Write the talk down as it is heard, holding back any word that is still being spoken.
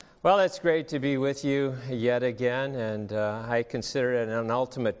Well, it's great to be with you yet again, and I consider it an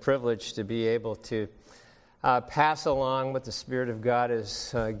ultimate privilege to be able to pass along what the Spirit of God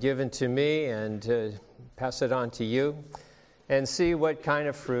has given to me and pass it on to you and see what kind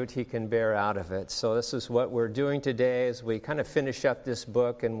of fruit He can bear out of it. So this is what we're doing today as we kind of finish up this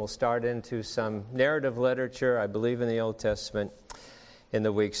book, and we'll start into some narrative literature, I believe in the Old Testament, in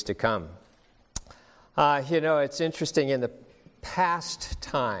the weeks to come. It's interesting in the past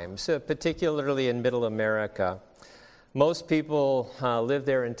times, particularly in Middle America, most people live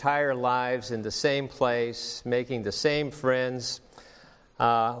their entire lives in the same place, making the same friends,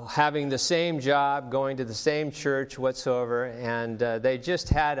 having the same job, going to the same church whatsoever, and they just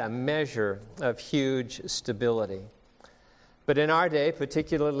had a measure of huge stability. But in our day,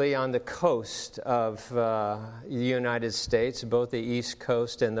 particularly on the coast of the United States, both the East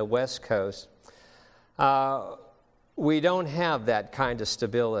Coast and the West Coast, we don't have that kind of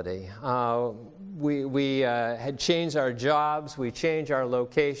stability. We had changed our jobs, we change our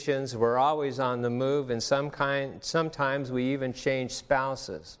locations, we're always on the move, and sometimes we even change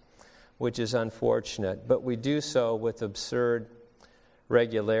spouses, which is unfortunate, but we do so with absurd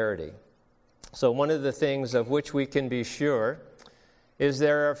regularity. So one of the things of which we can be sure is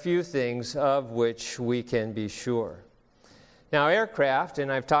there are a few things of which we can be sure. Now, aircraft, and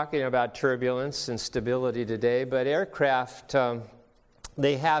I'm talking about turbulence and stability today, but aircraft,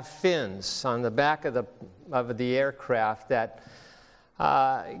 they have fins on the back of the aircraft that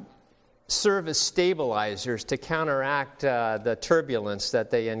serve as stabilizers to counteract the turbulence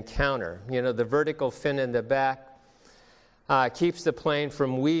that they encounter. You know, the vertical fin in the back keeps the plane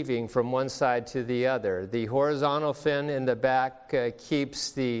from weaving from one side to the other. The horizontal fin in the back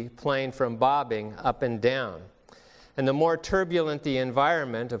keeps the plane from bobbing up and down. And the more turbulent the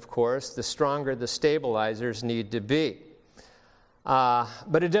environment, of course, the stronger the stabilizers need to be.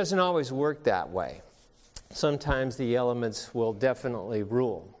 But it doesn't always work that way. Sometimes the elements will definitely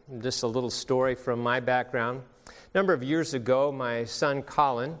rule. Just a little story from my background. A number of years ago, my son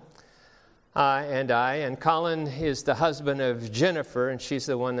Colin and Colin is the husband of Jennifer, and she's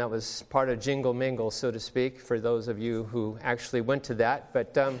the one that was part of Jingle Mingle, so to speak, for those of you who actually went to that.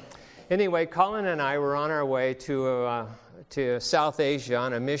 But anyway, Colin and I were on our way to South Asia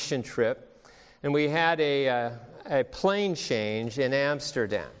on a mission trip, and we had a plane change in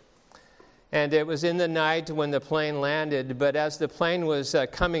Amsterdam. And it was in the night when the plane landed, but as the plane was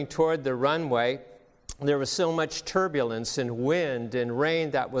coming toward the runway, there was so much turbulence and wind and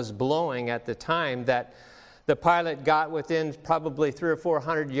rain that was blowing at the time that the pilot got within probably 300 or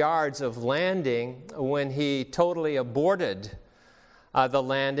 400 yards of landing when he totally aborted the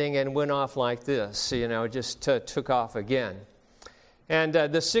landing and went off like this, just took off again. And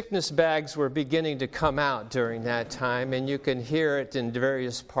the sickness bags were beginning to come out during that time, and you can hear it in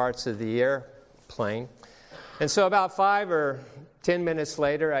various parts of the airplane. And so about 5 or 10 minutes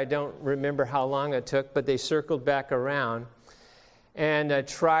later, I don't remember how long it took, but they circled back around and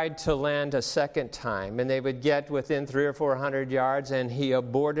tried to land a second time. And they would get within 300 or 400 yards, and he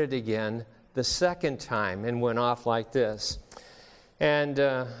aborted again the second time and went off like this. And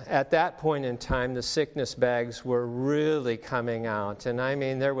at that point in time, the sickness bags were really coming out. And I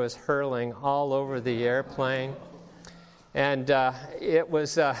mean, there was hurling all over the airplane. And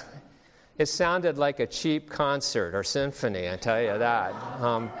it sounded like a cheap concert or symphony, I tell you that.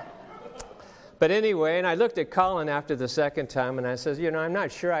 But anyway, and I looked at Colin after the second time, and I says, I'm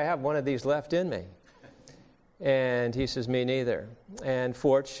not sure I have one of these left in me. And he says, me neither. And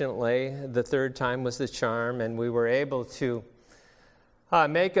fortunately, the third time was the charm, and we were able to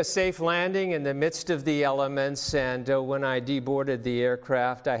make a safe landing in the midst of the elements, and when I deboarded the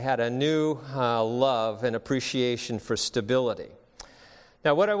aircraft, I had a new love and appreciation for stability.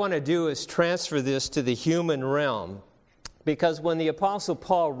 Now, what I want to do is transfer this to the human realm, because when the Apostle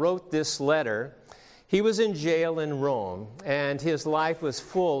Paul wrote this letter, he was in jail in Rome, and his life was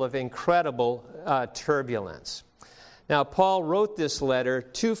full of incredible turbulence. Now, Paul wrote this letter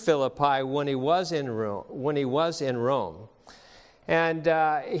to Philippi when he was in Rome. And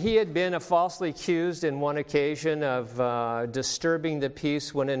he had been falsely accused in one occasion of disturbing the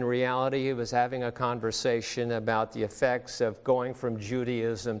peace when in reality he was having a conversation about the effects of going from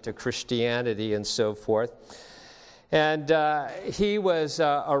Judaism to Christianity and so forth. And he was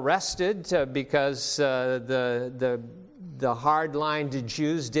arrested because the hard-lined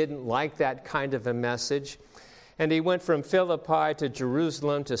Jews didn't like that kind of a message. And he went from Philippi to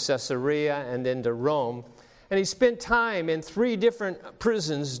Jerusalem to Caesarea and then to Rome. And he spent time in 3 different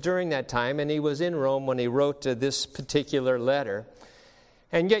prisons during that time, and he was in Rome when he wrote this particular letter.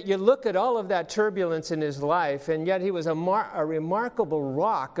 And yet you look at all of that turbulence in his life, and yet he was a remarkable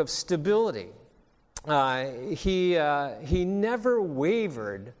rock of stability. He never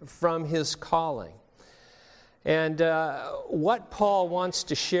wavered from his calling. And what Paul wants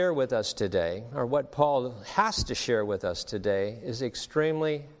to share with us today, or what Paul has to share with us today, is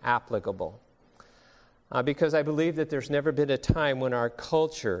extremely applicable. Because I believe that there's never been a time when our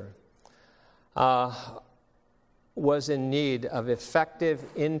culture was in need of effective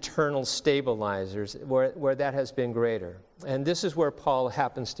internal stabilizers where that has been greater. And this is where Paul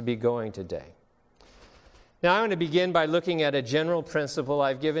happens to be going today. Now, I want to begin by looking at a general principle.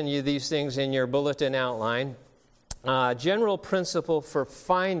 I've given you these things in your bulletin outline. General principle for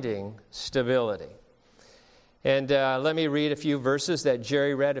finding stability. And let me read a few verses that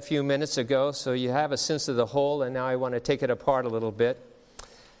Jerry read a few minutes ago so you have a sense of the whole, and now I want to take it apart a little bit.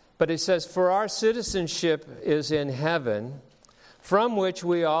 But it says, "For our citizenship is in heaven, from which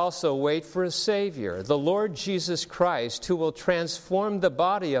we also wait for a Savior, the Lord Jesus Christ, who will transform the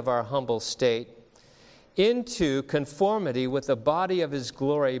body of our humble state into conformity with the body of His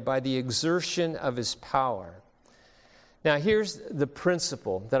glory by the exertion of His power." Now, here's the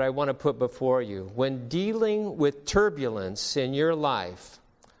principle that I want to put before you. When dealing with turbulence in your life,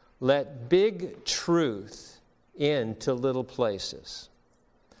 let big truth into little places.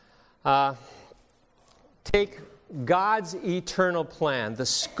 Take God's eternal plan, the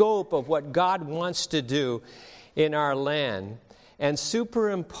scope of what God wants to do in our land, and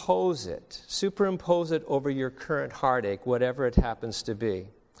superimpose it over your current heartache, whatever it happens to be.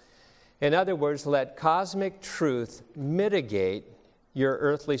 In other words, let cosmic truth mitigate your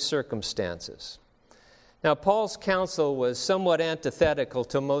earthly circumstances. Now, Paul's counsel was somewhat antithetical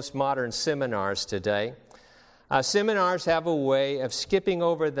to most modern seminars today. Seminars have a way of skipping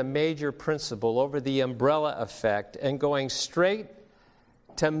over the major principle, over the umbrella effect, and going straight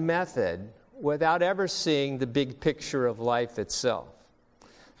to method without ever seeing the big picture of life itself.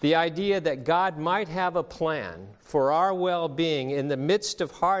 The idea that God might have a plan for our well-being in the midst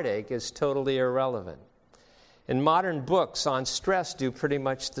of heartache is totally irrelevant. And modern books on stress do pretty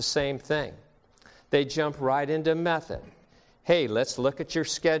much the same thing. They jump right into method. Hey, let's look at your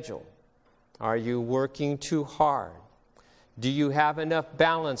schedule. Are you working too hard? Do you have enough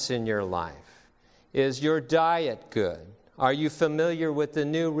balance in your life? Is your diet good? Are you familiar with the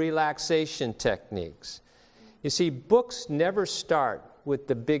new relaxation techniques? You see, books never start with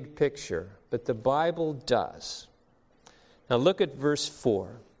the big picture, but the Bible does. Now look at verse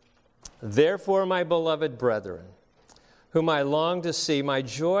 4. "Therefore, my beloved brethren, whom I long to see, my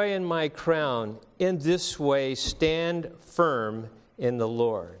joy and my crown, in this way stand firm in the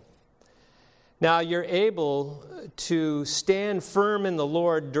Lord." Now, you're able to stand firm in the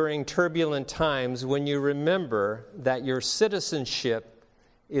Lord during turbulent times when you remember that your citizenship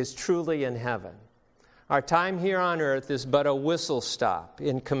is truly in heaven. Our time here on earth is but a whistle stop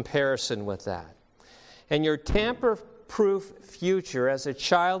in comparison with that. And your tamper-proof future as a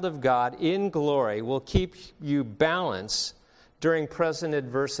child of God in glory will keep you balanced during present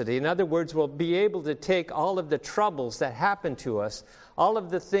adversity. In other words, we'll be able to take all of the troubles that happen to us, all of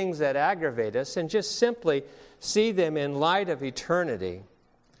the things that aggravate us, and just simply see them in light of eternity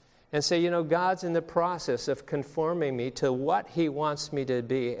and say, God's in the process of conforming me to what He wants me to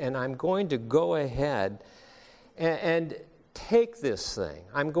be, and I'm going to go ahead and take this thing.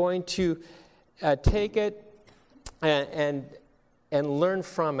 I'm going to take it and learn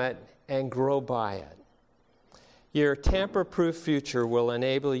from it and grow by it. Your tamper-proof future will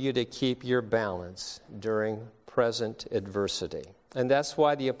enable you to keep your balance during present adversity. And that's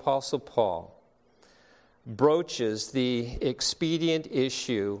why the Apostle Paul broaches the expedient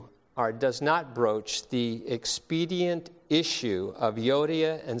issue, or does not broach the expedient issue of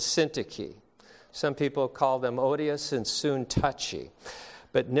Euodia and Syntyche. Some people call them odious and soon touchy.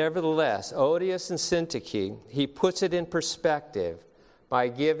 But nevertheless, odious and Syntyche, he puts it in perspective by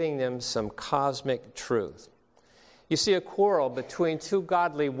giving them some cosmic truth. You see, a quarrel between two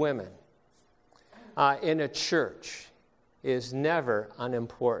godly women in a church is never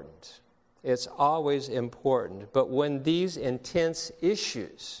unimportant. It's always important. But when these intense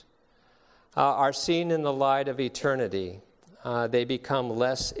issues are seen in the light of eternity, they become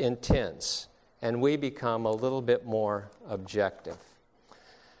less intense, and we become a little bit more objective.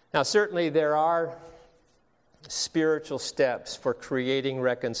 Now, certainly there are spiritual steps for creating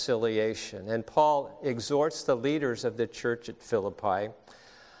reconciliation. And Paul exhorts the leaders of the church at Philippi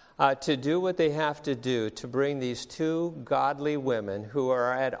to do what they have to do to bring these two godly women who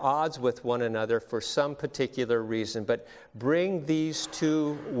are at odds with one another for some particular reason, but bring these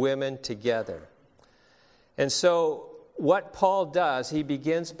two women together. And so what Paul does, he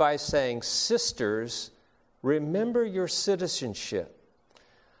begins by saying, sisters, remember your citizenship.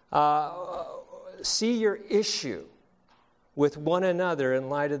 See your issue with one another in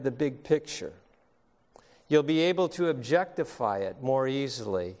light of the big picture. You'll be able to objectify it more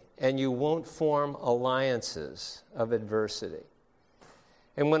easily, and you won't form alliances of adversity.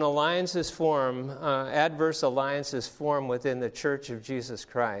 And when alliances form, adverse alliances form within the Church of Jesus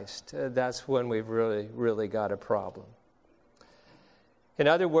Christ, that's when we've really got a problem. In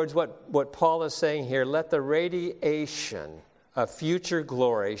other words, what Paul is saying here, let the radiation of future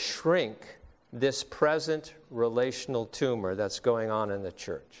glory shrink this present relational tumor that's going on in the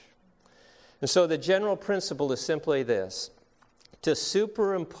church. And so the general principle is simply this: to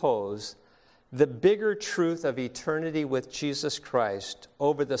superimpose the bigger truth of eternity with Jesus Christ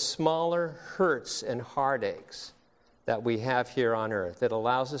over the smaller hurts and heartaches that we have here on earth. It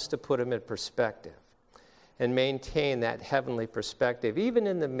allows us to put them in perspective and maintain that heavenly perspective, even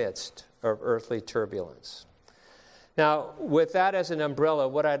in the midst of earthly turbulence. Now, with that as an umbrella,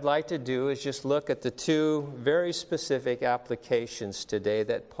 what I'd like to do is just look at the two very specific applications today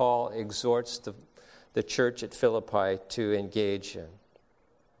that Paul exhorts the church at Philippi to engage in.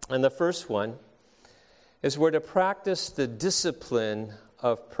 And the first one is we're to practice the discipline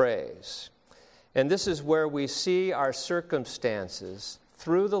of praise. And this is where we see our circumstances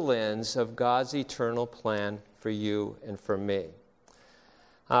through the lens of God's eternal plan for you and for me.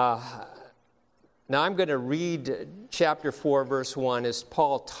 Now I'm going to read chapter 4, verse 1 as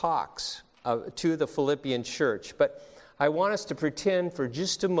Paul talks to the Philippian church. But I want us to pretend for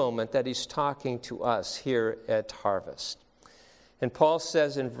just a moment that he's talking to us here at Harvest. And Paul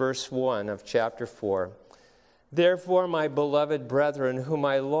says in verse 1 of chapter 4, "Therefore, my beloved brethren, whom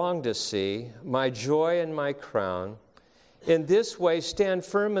I long to see, my joy and my crown, in this way stand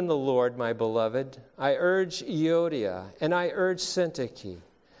firm in the Lord, my beloved. I urge Euodia and I urge Syntyche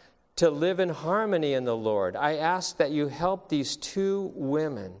to live in harmony in the Lord. I ask that you help these two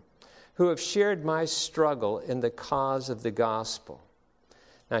women who have shared my struggle in the cause of the gospel."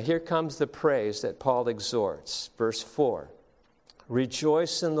 Now here comes the praise that Paul exhorts. Verse 4,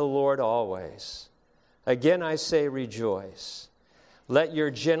 "Rejoice in the Lord always. Again I say rejoice. Let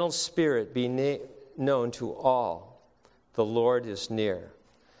your gentle spirit be known to all. The Lord is near."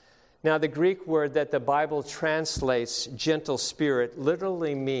 Now, the Greek word that the Bible translates gentle spirit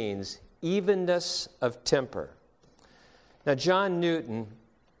literally means evenness of temper. Now, John Newton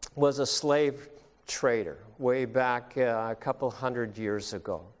was a slave trader way back a couple hundred years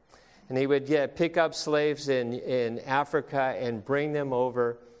ago. And he would pick up slaves in Africa and bring them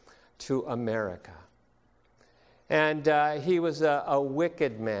over to America. And he was a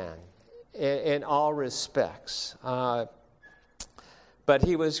wicked man in all respects. But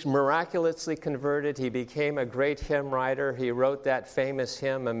he was miraculously converted. He became a great hymn writer. He wrote that famous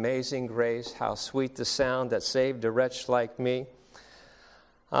hymn, "Amazing Grace, how sweet the sound that saved a wretch like me."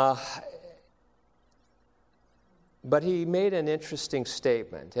 But he made an interesting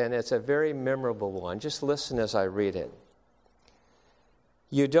statement, and it's a very memorable one. Just listen as I read it.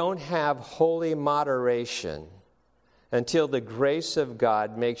 "You don't have holy moderation until the grace of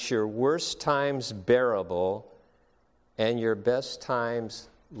God makes your worst times bearable and your best times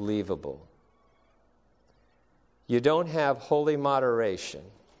leavable." You don't have holy moderation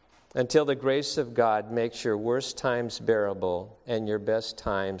until the grace of God makes your worst times bearable and your best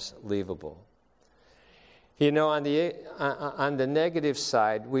times leavable. You know, on the negative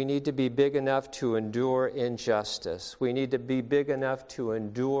side, we need to be big enough to endure injustice. We need to be big enough to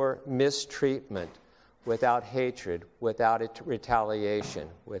endure mistreatment without hatred, without retaliation,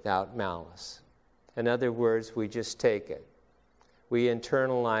 without malice. In other words, we just take it. We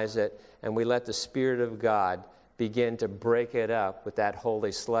internalize it, and we let the Spirit of God begin to break it up with that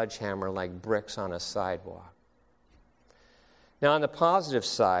holy sledgehammer like bricks on a sidewalk. Now, on the positive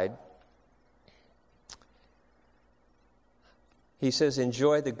side, he says,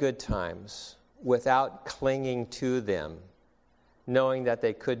 enjoy the good times without clinging to them, knowing that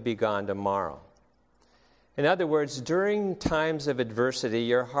they could be gone tomorrow. In other words, during times of adversity,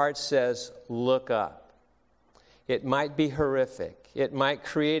 your heart says, look up. It might be horrific. It might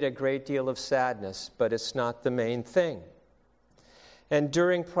create a great deal of sadness, but it's not the main thing. And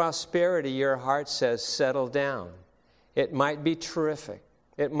during prosperity, your heart says, settle down. It might be terrific.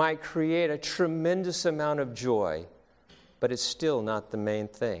 It might create a tremendous amount of joy, but it's still not the main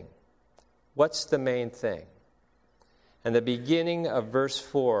thing. What's the main thing? In the beginning of verse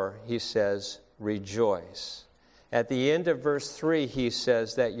 4, he says, rejoice. At the end of verse 3, he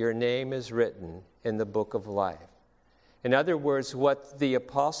says that your name is written in the book of life. In other words, what the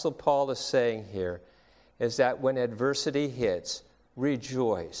Apostle Paul is saying here is that when adversity hits,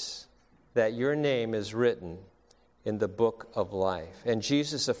 rejoice that your name is written in the book of life. And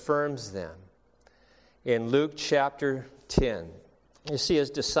Jesus affirms them. In Luke chapter 10, you see his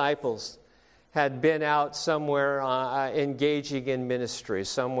disciples had been out somewhere engaging in ministry,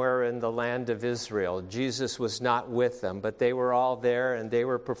 somewhere in the land of Israel. Jesus was not with them, but they were all there and they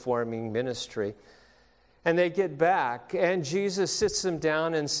were performing ministry. And they get back, and Jesus sits them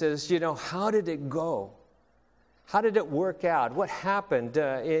down and says, how did it go? How did it work out? What happened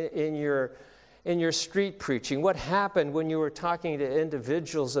in your street preaching? What happened when you were talking to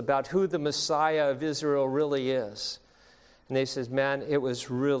individuals about who the Messiah of Israel really is? And they says, man, it was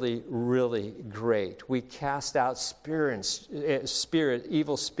really, really great. We cast out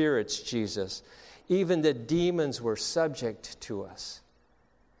evil spirits, Jesus. Even the demons were subject to us.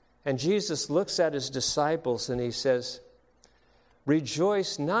 And Jesus looks at his disciples and he says,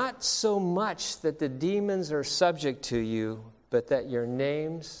 rejoice not so much that the demons are subject to you, but that your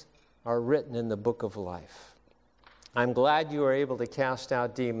names are written in the book of life. I'm glad you are able to cast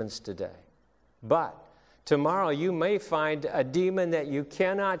out demons today. But tomorrow you may find a demon that you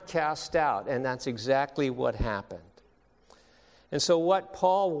cannot cast out, and that's exactly what happened. And so what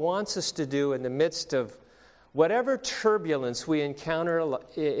Paul wants us to do in the midst of whatever turbulence we encounter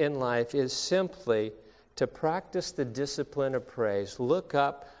in life is simply to practice the discipline of praise. Look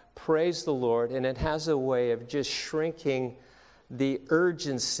up, praise the Lord, and it has a way of just shrinking the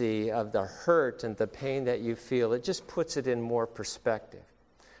urgency of the hurt and the pain that you feel. It just puts it in more perspective.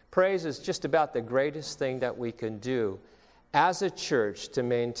 Praise is just about the greatest thing that we can do as a church to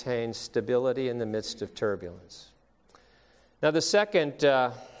maintain stability in the midst of turbulence. Now, the second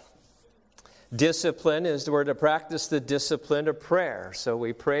discipline is we're to practice the discipline of prayer. So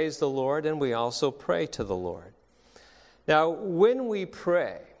we praise the Lord and we also pray to the Lord. Now, when we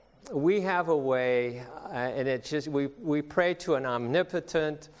pray, we have a way, and it's just we pray to an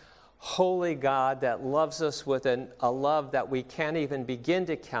omnipotent, holy God that loves us with a love that we can't even begin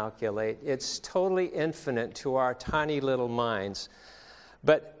to calculate. It's totally infinite to our tiny little minds.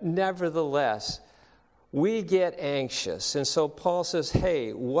 But nevertheless, we get anxious. And so Paul says,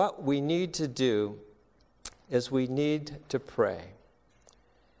 hey, what we need to do is we need to pray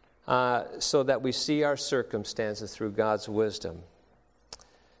so that we see our circumstances through God's wisdom.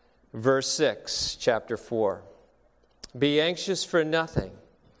 Verse 6, chapter 4. Be anxious for nothing,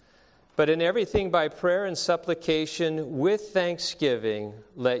 but in everything by prayer and supplication with thanksgiving,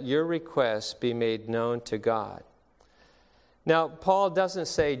 let your requests be made known to God. Now, Paul doesn't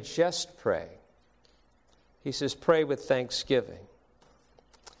say just pray. He says pray with thanksgiving.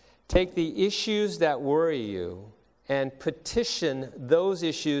 Take the issues that worry you and petition those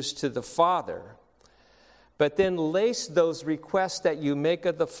issues to the Father, but then lace those requests that you make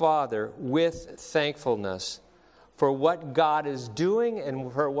of the Father with thankfulness for what God is doing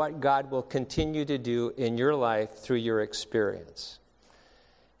and for what God will continue to do in your life through your experience.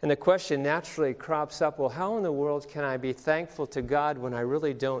 And the question naturally crops up, well, how in the world can I be thankful to God when I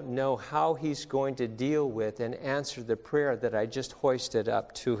really don't know how He's going to deal with and answer the prayer that I just hoisted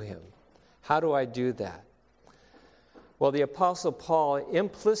up to Him? How do I do that? Well, the Apostle Paul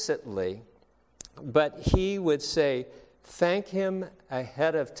implicitly, but he would say, thank Him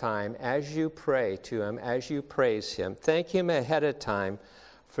ahead of time as you pray to Him, as you praise Him. Thank Him ahead of time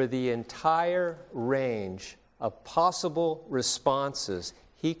for the entire range of possible responses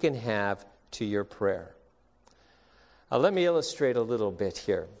He can have to your prayer. Let me illustrate a little bit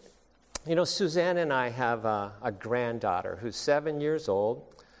here. You know, Suzanne and I have a granddaughter who's 7 years old.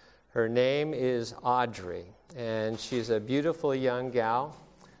 Her name is Audrey, and she's a beautiful young gal.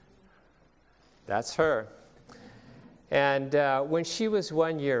 That's her. And when she was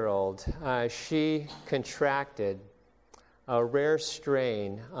 1 year old, she contracted a rare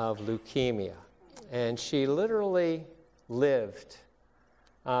strain of leukemia. And she literally lived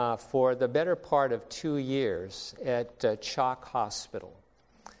for the better part of 2 years at Chalk Hospital.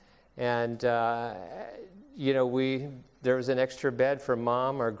 And, there was an extra bed for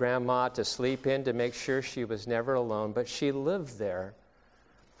Mom or Grandma to sleep in to make sure she was never alone. But she lived there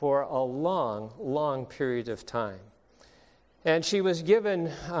for a long, long period of time. And she was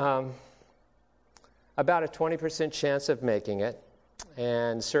given about a 20% chance of making it.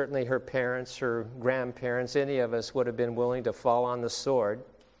 And certainly her parents, her grandparents, any of us would have been willing to fall on the sword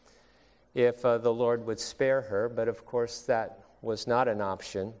if the Lord would spare her. But of course, that was not an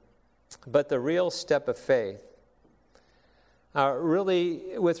option. But the real step of faith,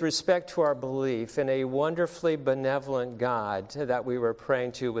 really with respect to our belief in a wonderfully benevolent God that we were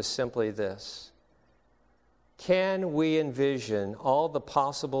praying to, was simply this. Can we envision all the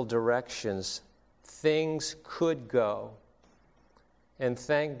possible directions things could go, and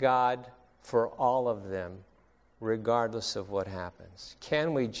thank God for all of them, regardless of what happens?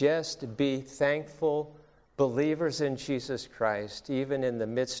 Can we just be thankful believers in Jesus Christ, even in the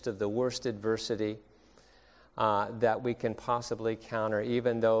midst of the worst adversity that we can possibly counter,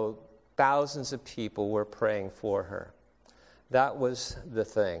 even though thousands of people were praying for her? That was the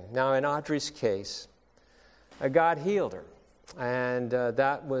thing. Now, in Audrey's case, God healed her, and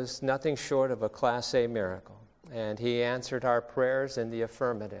that was nothing short of a Class A miracle. And he answered our prayers in the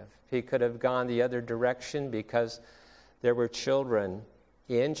affirmative. He could have gone the other direction because there were children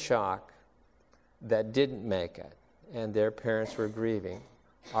in shock that didn't make it, and their parents were grieving.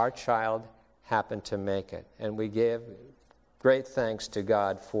 Our child happened to make it, and we gave great thanks to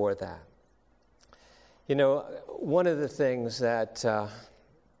God for that. You know, one of the things that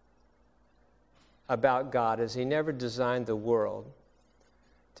about God is he never designed the world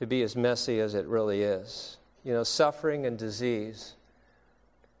to be as messy as it really is. You know, suffering and disease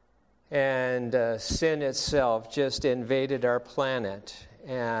and sin itself just invaded our planet.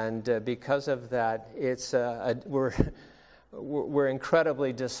 And because of that, we're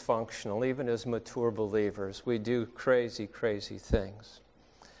incredibly dysfunctional, even as mature believers. We do crazy, crazy things.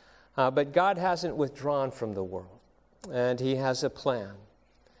 But God hasn't withdrawn from the world, and he has a plan.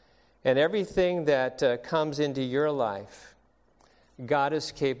 And everything that comes into your life, God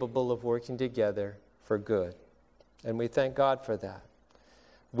is capable of working together for good. And we thank God for that.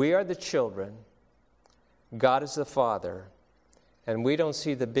 We are the children. God is the Father. And we don't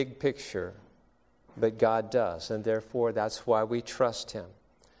see the big picture, but God does. And therefore, that's why we trust him.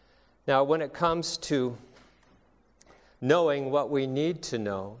 Now, when it comes to knowing what we need to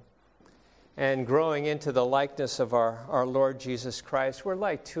know and growing into the likeness of our Lord Jesus Christ, we're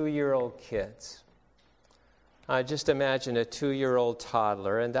like 2-year-old kids. Just imagine a 2-year-old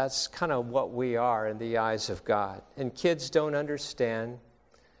toddler, and that's kind of what we are in the eyes of God. And kids don't understand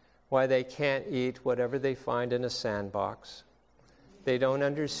why they can't eat whatever they find in a sandbox. They don't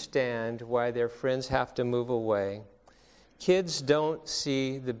understand why their friends have to move away. Kids don't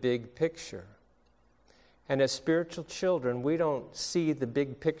see the big picture. And as spiritual children, we don't see the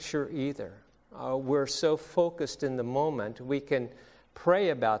big picture either. We're so focused in the moment, we can pray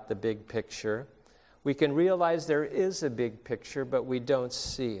about the big picture. We can realize there is a big picture, but we don't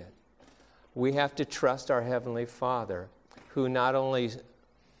see it. We have to trust our Heavenly Father, who not only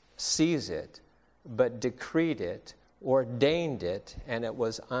sees it, but decreed it, ordained it, and it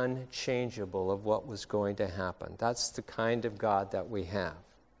was unchangeable of what was going to happen. That's the kind of God that we have.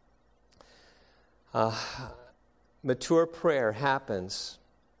 Mature prayer happens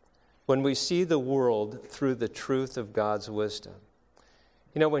when we see the world through the truth of God's wisdom.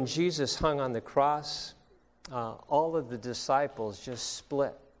 You know, when Jesus hung on the cross, all of the disciples just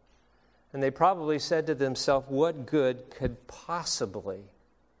split. And they probably said to themselves, what good could possibly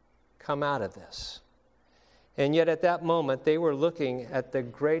come out of this? And yet at that moment, they were looking at the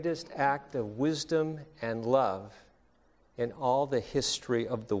greatest act of wisdom and love in all the history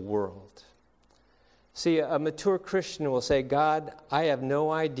of the world. See, a mature Christian will say, God, I have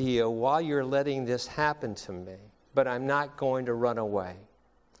no idea why you're letting this happen to me, but I'm not going to run away.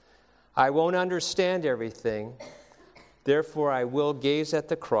 I won't understand everything, therefore I will gaze at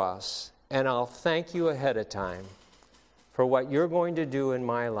the cross, and I'll thank you ahead of time for what you're going to do in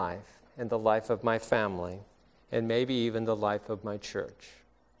my life and the life of my family, and maybe even the life of my church.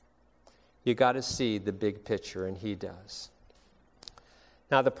 You got to see the big picture, and he does.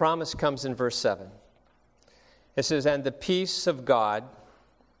 Now the promise comes in verse 7. It says, and the peace of God,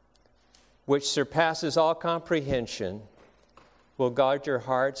 which surpasses all comprehension, will guard your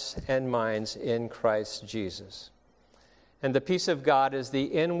hearts and minds in Christ Jesus. And the peace of God is the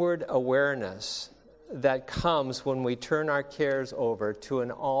inward awareness that comes when we turn our cares over to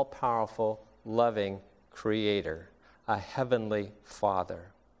an all-powerful, loving Creator, a heavenly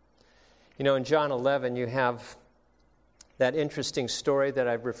Father. You know, in John 11, you have that interesting story that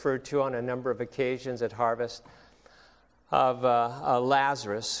I've referred to on a number of occasions at Harvest of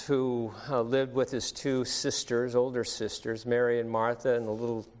Lazarus, who lived with his 2 sisters, older sisters, Mary and Martha, in the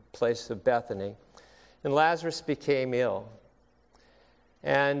little place of Bethany. And Lazarus became ill.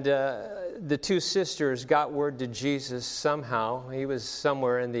 And the 2 sisters got word to Jesus somehow. He was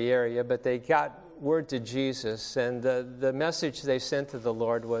somewhere in the area, but they got word to Jesus. And the message they sent to the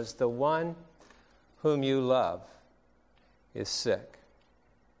Lord was, the one whom you love is sick,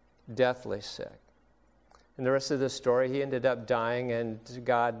 deathly sick. And the rest of the story, he ended up dying, and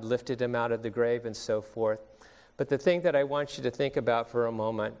God lifted him out of the grave and so forth. But the thing that I want you to think about for a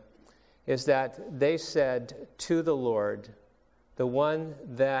moment is that they said to the Lord, the one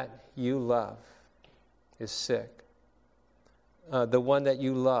that you love is sick. The one that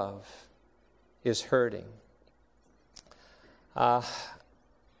you love is hurting. Have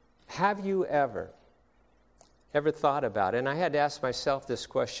you ever thought about it? And I had to ask myself this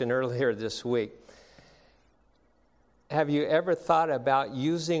question earlier this week. Have you ever thought about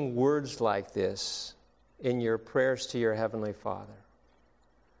using words like this in your prayers to your Heavenly Father?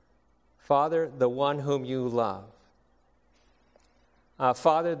 Father, the one whom you love.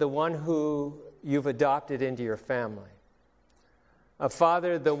 Father, the one who you've adopted into your family.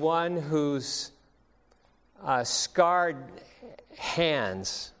 Father, the one whose scarred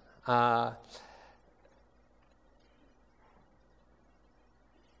hands the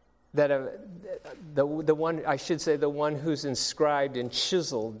one, I should say, the one who's inscribed and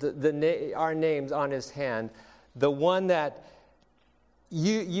chiseled our names on his hand, the one that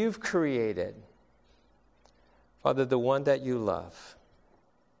you've created. Father, the one that you love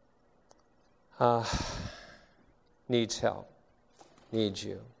needs help, needs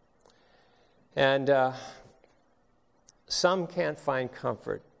you. And some can't find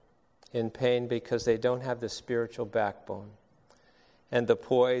comfort in pain because they don't have the spiritual backbone and the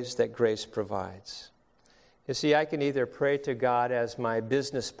poise that grace provides. You see, I can either pray to God as my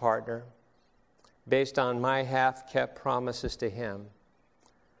business partner based on my half-kept promises to Him,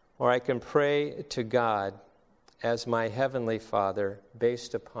 or I can pray to God as my Heavenly Father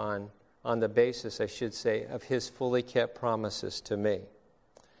based on the basis, I should say, of His fully kept promises to me.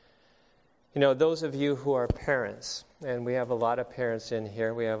 You know, those of you who are parents, and we have a lot of parents in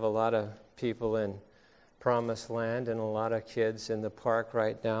here, we have a lot of people in Promised Land and a lot of kids in the park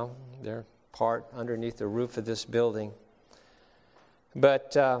right now. They're part underneath the roof of this building.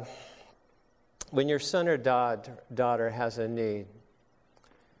 But when your son or daughter has a need,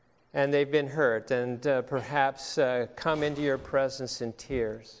 and they've been hurt, and perhaps come into your presence in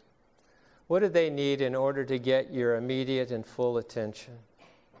tears, what do they need in order to get your immediate and full attention?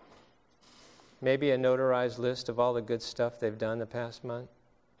 Maybe a notarized list of all the good stuff they've done the past month.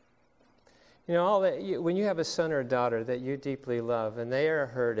 You know, when you have a son or a daughter that you deeply love, and they are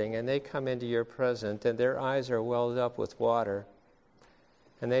hurting, and they come into your presence, and their eyes are welled up with water,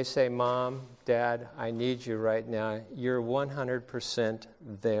 and they say, Mom, Dad, I need you right now. You're 100%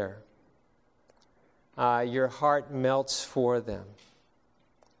 there. Your heart melts for them.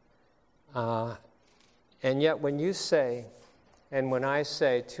 And yet when you say, and when I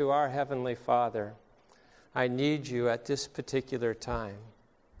say to our Heavenly Father, I need you at this particular time,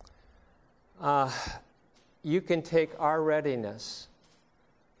 you can take our readiness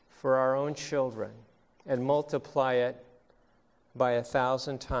for our own children and multiply it by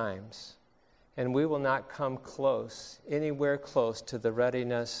 1,000 times, and we will not come anywhere close to the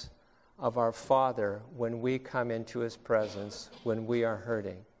readiness of our Father when we come into His presence, when we are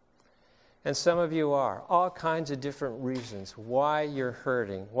hurting. And some of you are. All kinds of different reasons why you're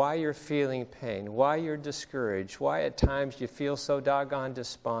hurting, why you're feeling pain, why you're discouraged, why at times you feel so doggone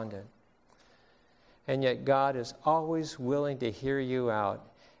despondent. And yet God is always willing to hear you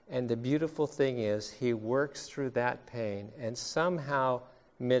out. And the beautiful thing is He works through that pain and somehow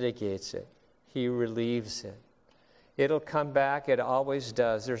mitigates it. He relieves it. It'll come back. It always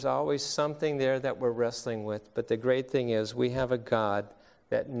does. There's always something there that we're wrestling with. But the great thing is we have a God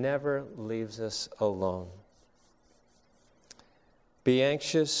that never leaves us alone. Be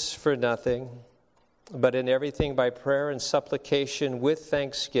anxious for nothing, but in everything by prayer and supplication with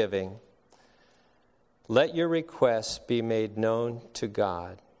thanksgiving, let your requests be made known to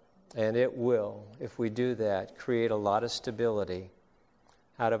God. And it will, if we do that, create a lot of stability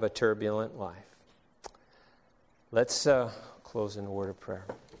out of a turbulent life. Let's close in a word of prayer.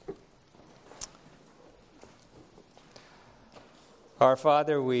 Our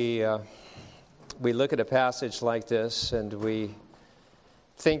Father, we look at a passage like this and we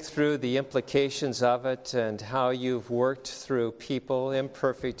think through the implications of it and how you've worked through people,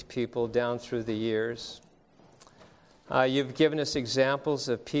 imperfect people, down through the years. You've given us examples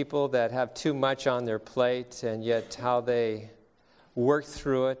of people that have too much on their plate and yet how they worked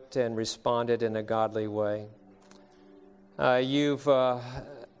through it and responded in a godly way. You've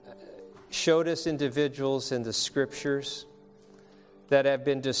showed us individuals in the Scriptures that have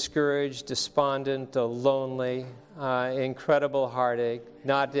been discouraged, despondent, lonely, incredible heartache,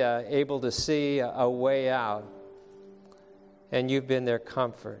 not able to see a way out. And you've been their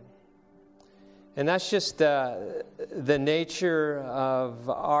comfort. And that's just the nature of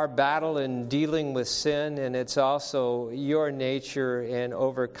our battle in dealing with sin, and it's also your nature in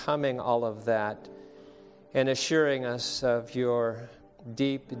overcoming all of that and assuring us of your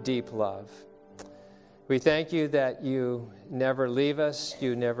deep, deep love. We thank you that you never leave us,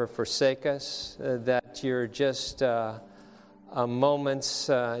 you never forsake us, that you're just a moment's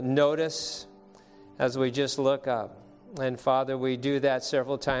notice as we just look up. And Father, we do that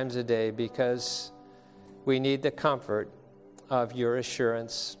several times a day because we need the comfort of your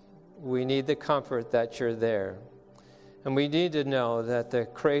assurance. We need the comfort that you're there. And we need to know that the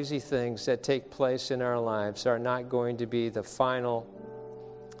crazy things that take place in our lives are not going to be the final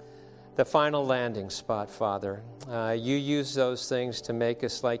landing spot, Father. You use those things to make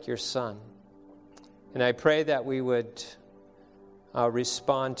us like your Son. And I pray that we would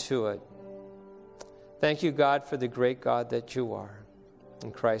respond to it. Thank you, God, for the great God that you are.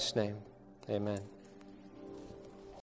 In Christ's name, amen.